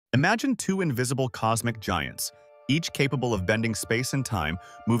Imagine two invisible cosmic giants, each capable of bending space and time,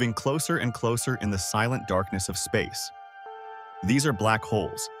 moving closer and closer in the silent darkness of space. These are black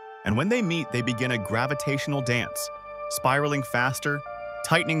holes, and when they meet, they begin a gravitational dance, spiraling faster,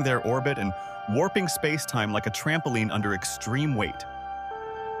 tightening their orbit, and warping space-time like a trampoline under extreme weight.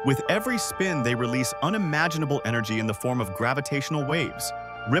 With every spin, they release unimaginable energy in the form of gravitational waves,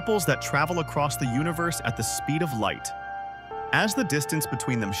 ripples that travel across the universe at the speed of light. As the distance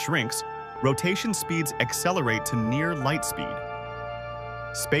between them shrinks, rotation speeds accelerate to near light speed.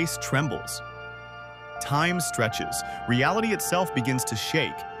 Space trembles. Time stretches. Reality itself begins to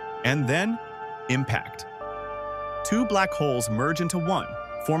shake. And then, impact. Two black holes merge into one,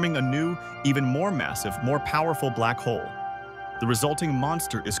 forming a new, even more massive, more powerful black hole. The resulting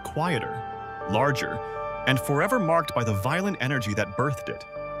monster is quieter, larger, and forever marked by the violent energy that birthed it.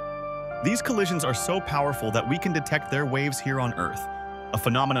 These collisions are so powerful that we can detect their waves here on Earth, a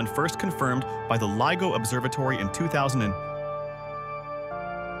phenomenon first confirmed by the LIGO Observatory in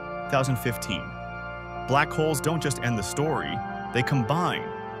 2015. Black holes don't just end the story, they combine,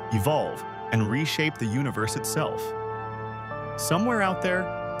 evolve, and reshape the universe itself. Somewhere out there,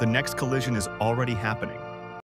 the next collision is already happening.